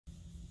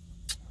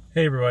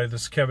Hey everybody,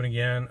 this is Kevin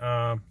again.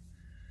 I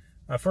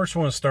first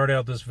want to start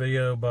out this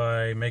video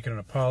by making an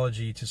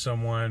apology to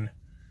someone.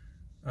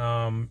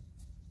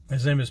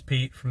 His name is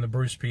Pete from the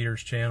Bruce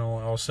Peters channel.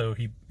 Also,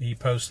 he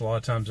posts a lot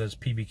of times as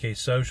PBK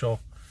Social.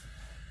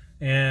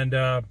 And,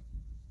 I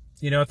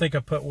think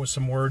I put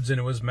some words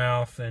into his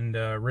mouth and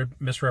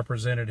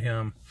misrepresented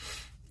him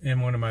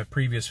in one of my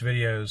previous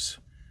videos.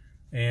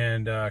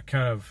 And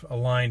kind of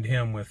aligned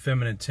him with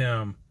Feminine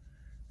Tim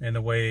in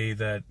the way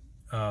that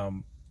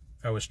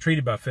I was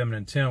treated by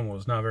Feminine Tim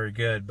was not very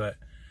good. But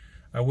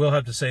I will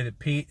have to say that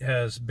Pete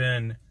has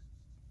been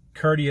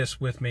courteous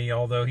with me,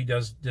 although he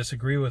does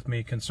disagree with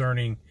me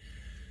concerning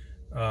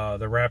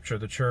the rapture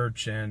of the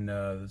church and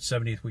the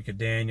 70th week of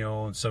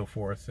Daniel and so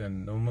forth,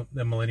 and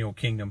the millennial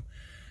kingdom.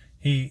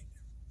 We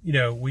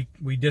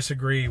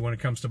disagree when it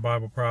comes to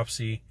Bible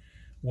prophecy,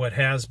 what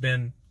has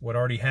been, what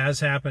already has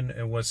happened,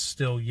 and what's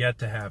still yet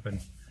to happen.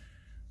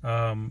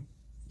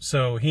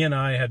 So he and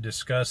I had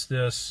discussed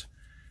this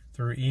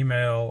through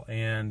email,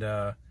 and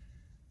I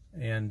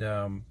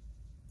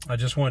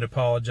just wanted to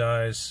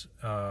apologize.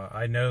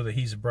 I know that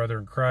he's a brother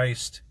in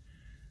Christ.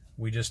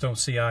 We just don't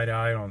see eye to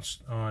eye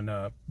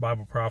on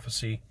Bible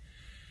prophecy.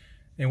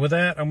 And with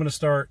that, I'm going to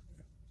start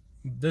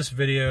this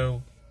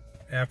video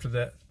after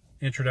the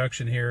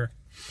introduction here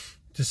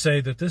to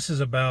say that this is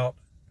about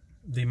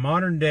the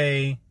modern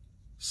day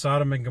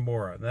Sodom and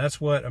Gomorrah.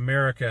 That's what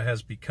America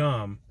has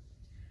become.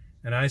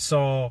 And I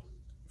saw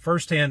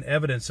firsthand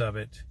evidence of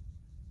it,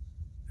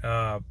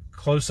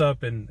 close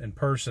up in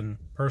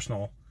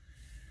personal,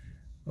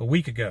 a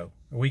week ago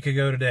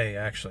today,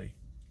 actually,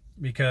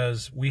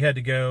 because we had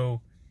to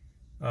go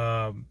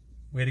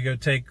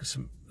take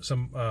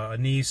a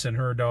niece and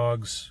her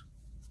dogs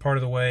part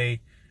of the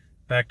way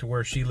back to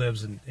where she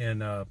lives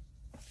in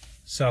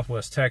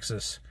Southwest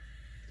Texas.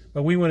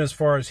 But we went as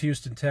far as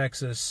Houston,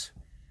 Texas,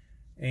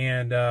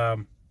 and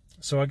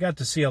so I got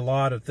to see a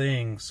lot of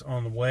things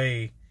on the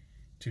way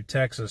to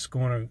Texas,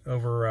 going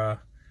over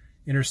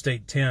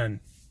Interstate 10,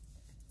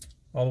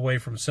 all the way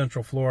from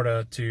Central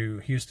Florida to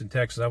Houston,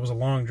 Texas. That was a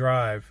long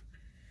drive.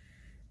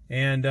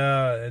 And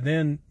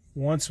then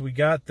once we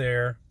got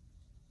there,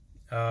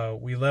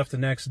 we left the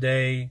next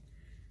day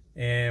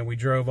and we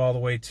drove all the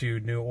way to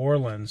New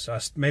Orleans. I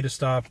made a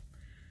stop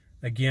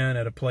again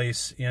at a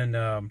place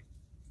in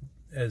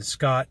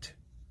Scott,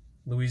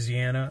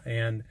 Louisiana.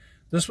 And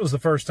this was the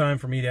first time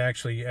for me to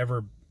actually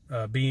ever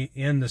be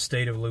in the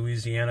state of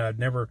Louisiana.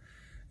 It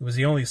was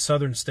the only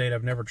southern state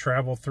I've never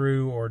traveled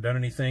through or done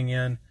anything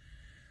in.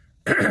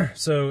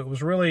 So it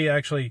was really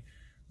actually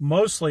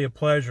mostly a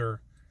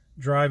pleasure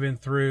driving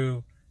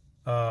through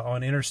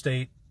on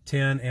Interstate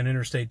 10 and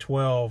Interstate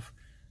 12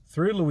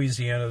 through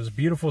Louisiana. It was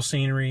beautiful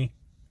scenery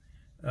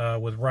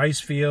with rice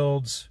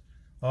fields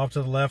off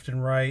to the left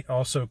and right.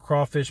 Also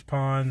crawfish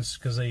ponds,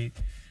 because they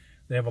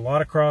have a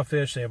lot of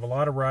crawfish, they have a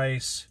lot of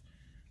rice,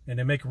 and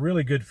they make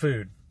really good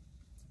food.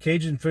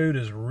 Cajun food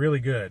is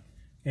really good.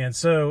 And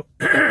so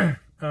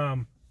got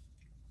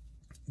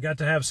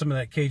to have some of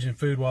that Cajun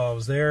food while I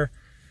was there.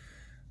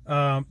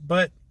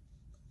 But,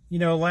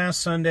 last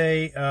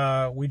Sunday,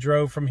 we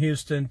drove from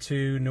Houston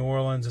to New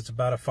Orleans. It's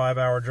about a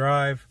 5-hour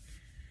drive.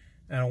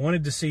 And I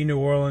wanted to see New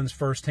Orleans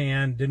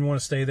firsthand. Didn't want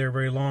to stay there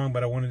very long,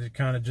 but I wanted to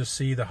kind of just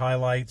see the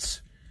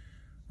highlights.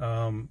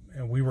 And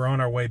we were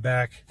on our way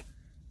back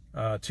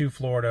to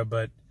Florida,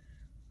 but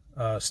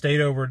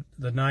stayed over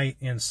the night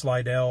in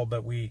Slidell.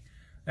 But we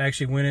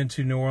actually went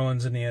into New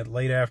Orleans in the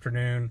late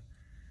afternoon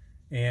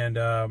and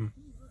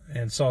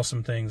saw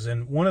some things.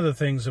 And one of the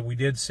things that we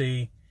did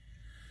see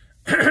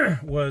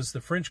was the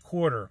French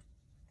Quarter,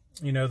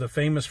 the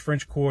famous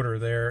French Quarter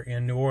there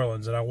in New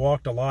Orleans, and I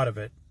walked a lot of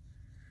it.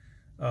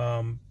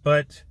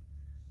 But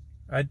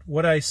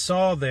what I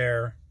saw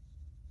there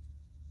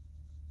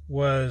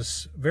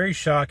was very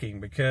shocking,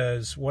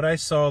 because what I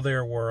saw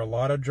there were a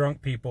lot of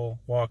drunk people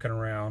walking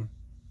around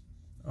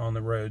on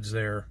the roads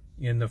there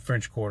in the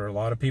French Quarter, a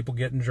lot of people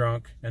getting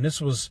drunk, and this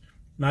was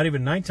not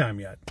even nighttime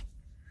yet.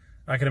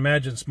 I can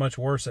imagine it's much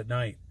worse at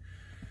night.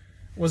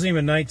 It wasn't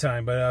even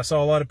nighttime, but I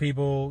saw a lot of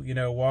people,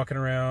 walking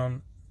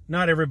around.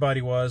 Not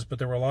everybody was, but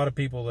there were a lot of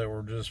people that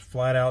were just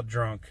flat out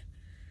drunk.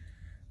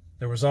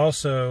 There was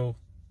also,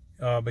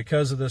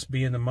 because of this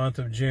being the month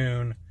of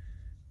June,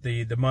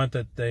 the month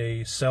that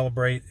they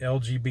celebrate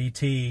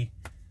LGBT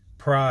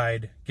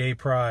pride, gay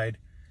pride,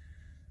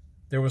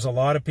 there was a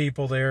lot of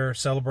people there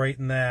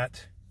celebrating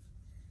that.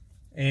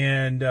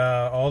 And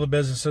all the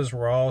businesses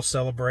were all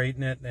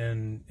celebrating it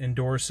and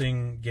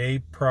endorsing gay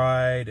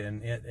pride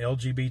and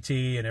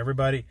LGBT, and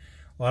everybody,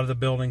 a lot of the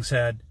buildings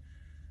had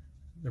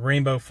the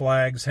rainbow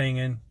flags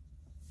hanging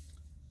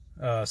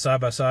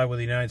side by side with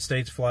the United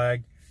States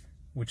flag,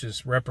 which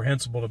is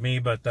reprehensible to me,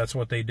 but that's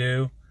what they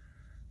do.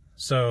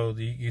 So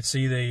you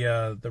see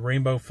the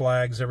rainbow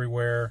flags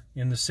everywhere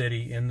in the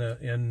city, in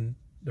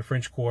the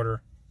French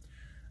Quarter.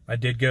 I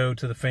did go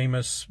to the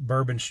famous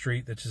Bourbon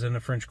Street that is in the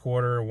French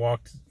Quarter and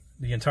walked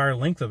the entire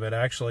length of it,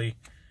 actually.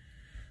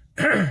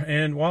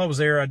 And while I was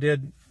there, I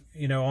did,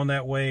 on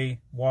that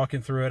way,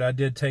 walking through it, I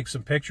did take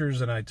some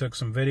pictures and I took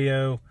some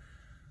video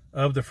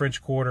of the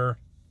French Quarter.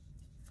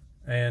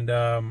 And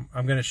I'm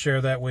going to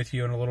share that with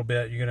you in a little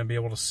bit. You're going to be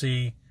able to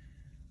see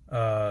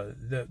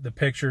the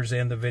pictures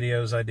and the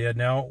videos I did.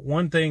 Now,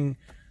 one thing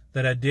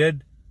that I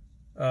did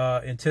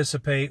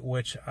anticipate,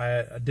 which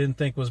I didn't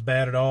think was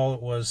bad at all,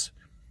 was,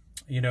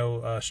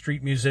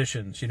 street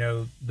musicians,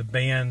 the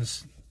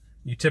bands.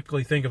 You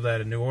typically think of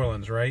that in New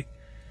Orleans, right?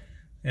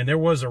 And there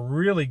was a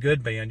really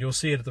good band. You'll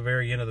see it at the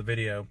very end of the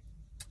video.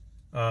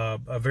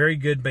 A very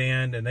good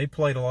band, and they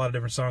played a lot of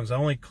different songs. I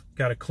only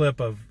got a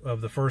clip of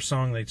the first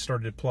song they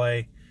started to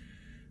play.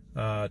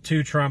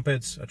 2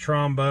 trumpets, a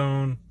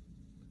trombone,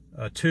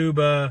 a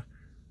tuba,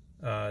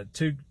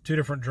 two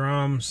different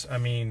drums. I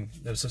mean,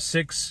 it was a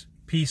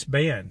 6-piece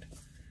band,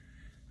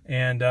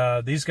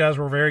 and these guys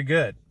were very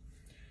good.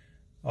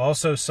 I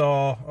also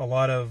saw a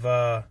lot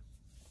of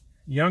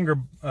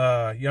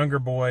younger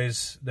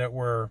boys that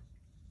were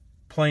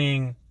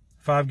playing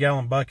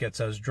 5-gallon buckets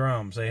as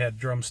drums. They had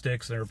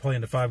drumsticks. They were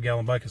playing the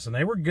 5-gallon buckets, and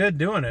they were good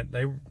doing it.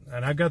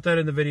 And I got that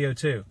in the video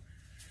too.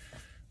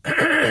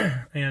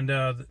 And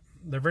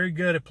they're very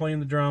good at playing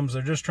the drums.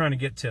 They're just trying to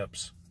get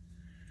tips.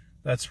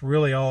 That's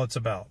really all it's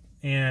about.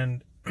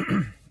 And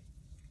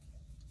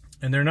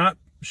and they're not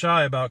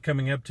shy about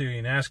coming up to you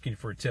and asking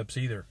for tips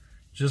either,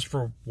 just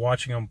for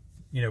watching them,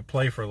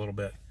 play for a little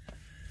bit.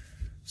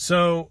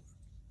 So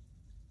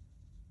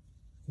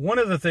one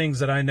of the things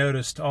that I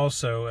noticed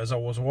also as I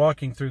was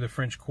walking through the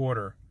French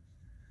Quarter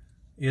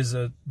is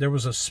there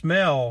was a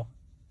smell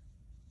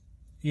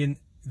in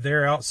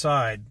there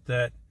outside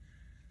that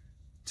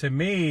to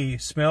me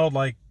smelled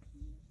like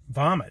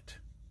vomit.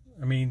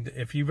 I mean,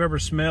 if you've ever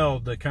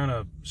smelled the kind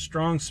of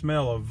strong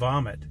smell of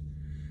vomit,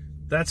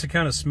 that's the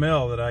kind of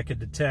smell that I could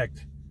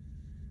detect.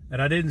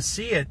 And I didn't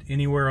see it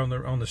anywhere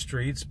on the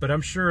streets, but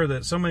I'm sure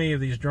that so many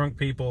of these drunk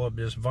people have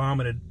just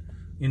vomited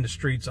in the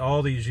streets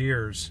all these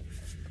years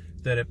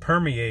that it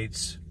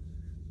permeates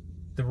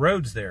the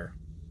roads there,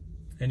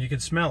 and you can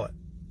smell it.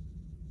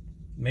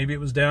 Maybe it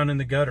was down in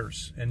the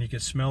gutters, and you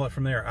could smell it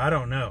from there. I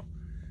don't know.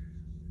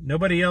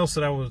 Nobody else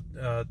that I was,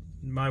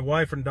 my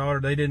wife and daughter,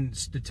 they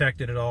didn't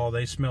detect it at all.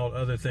 They smelled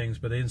other things,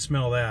 but they didn't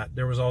smell that.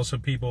 There was also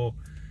people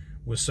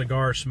with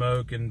cigar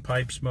smoke and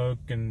pipe smoke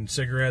and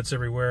cigarettes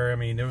everywhere. I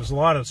mean, there was a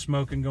lot of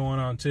smoking going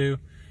on too.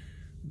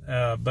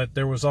 But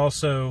there was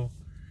also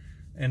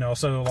a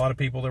lot of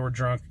people that were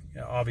drunk,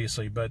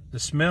 obviously. But the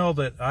smell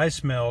that I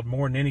smelled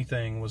more than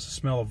anything was the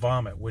smell of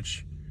vomit,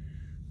 which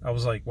I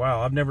was like, wow,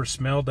 I've never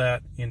smelled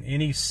that in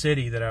any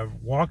city that I've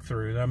walked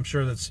through. And I'm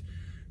sure that's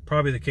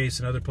probably the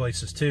case in other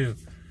places too.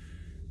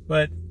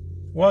 But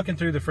walking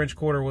through the French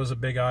Quarter was a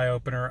big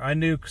eye-opener. I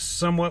knew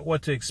somewhat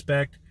what to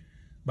expect,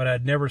 but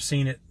I'd never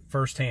seen it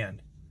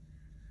firsthand.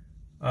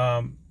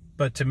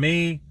 But to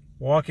me,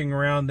 walking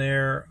around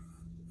there,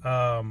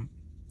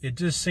 it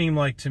just seemed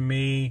like to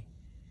me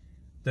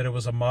that it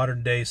was a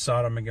modern-day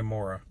Sodom and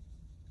Gomorrah.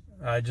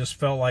 I just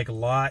felt like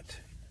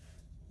Lot,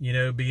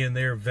 being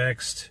there,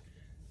 vexed,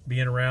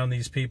 being around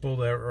these people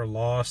that are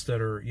lost,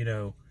 that are,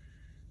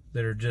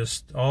 that are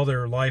just, all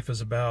their life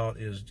is about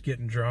is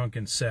getting drunk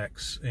and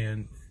sex.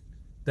 And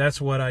that's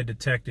what I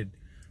detected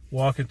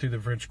walking through the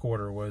French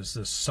Quarter, was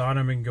this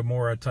Sodom and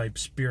Gomorrah type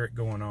spirit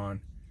going on.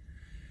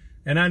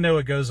 And I know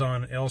it goes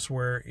on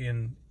elsewhere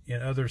in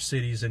other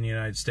cities in the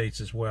United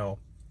States as well.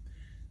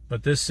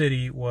 But this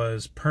city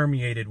was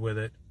permeated with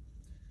it.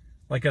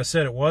 Like I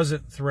said, it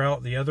wasn't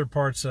throughout the other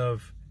parts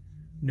of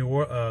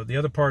Louisiana,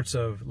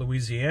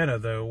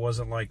 though. It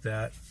wasn't like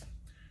that.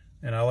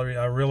 And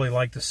I really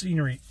like the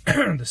scenery,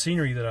 the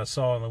scenery that I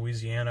saw in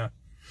Louisiana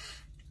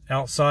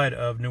outside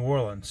of New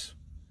Orleans.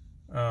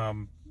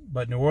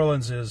 But New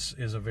Orleans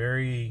is a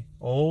very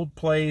old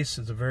place.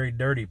 It's a very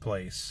dirty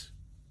place.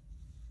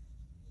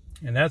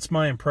 And that's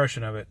my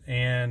impression of it.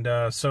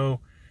 And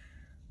so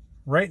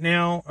right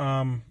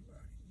now,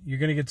 you're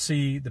going to get to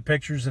see the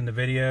pictures in the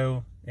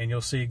video, and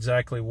you'll see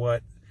exactly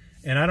what.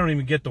 And I don't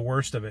even get the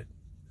worst of it.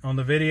 On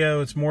the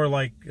video, it's more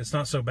like it's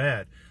not so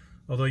bad.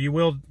 Although you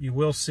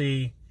will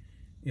see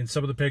in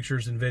some of the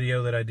pictures and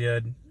video that I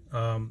did,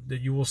 that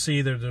you will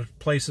see that there's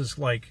places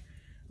like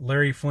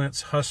Larry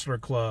Flint's Hustler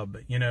Club,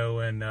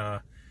 and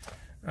I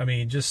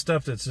mean, just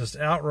stuff that's just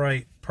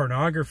outright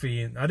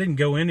pornography. And I didn't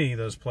go in any of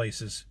those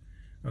places,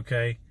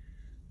 okay?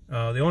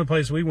 The only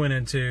place we went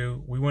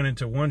into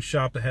one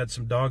shop that had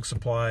some dog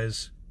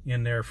supplies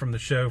in there from the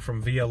show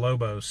from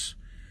Villalobos,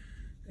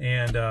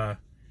 and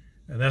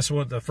that's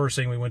what the first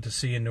thing we went to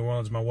see in New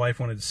Orleans. My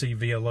wife wanted to see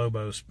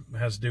Villalobos. It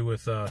has to do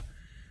with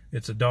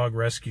it's a dog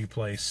rescue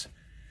place,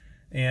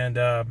 and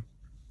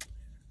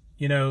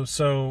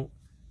so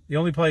the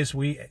only place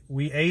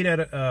we ate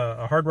at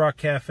a Hard Rock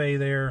Cafe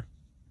there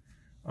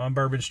on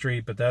Bourbon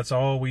Street, but that's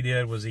all we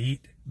did was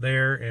eat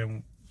there,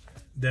 and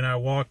then I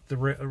walked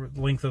the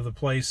length of the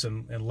place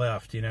and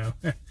left,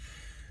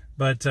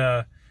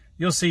 But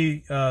you'll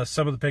see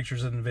some of the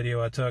pictures in the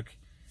video I took,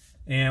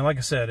 and like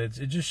I said,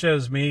 it just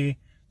shows me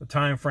the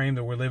time frame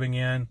that we're living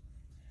in.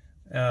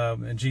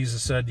 And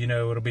Jesus said,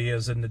 it'll be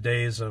as in the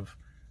days of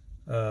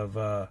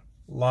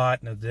Lot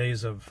and the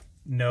days of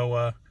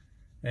Noah,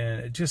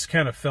 and it just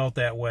kind of felt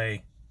that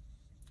way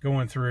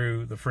going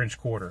through the French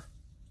Quarter.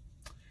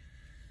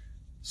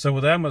 So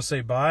with that, I'm going to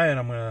say bye, and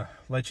I'm going to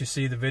let you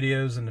see the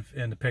videos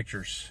and the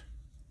pictures.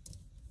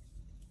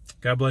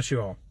 God bless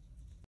you all.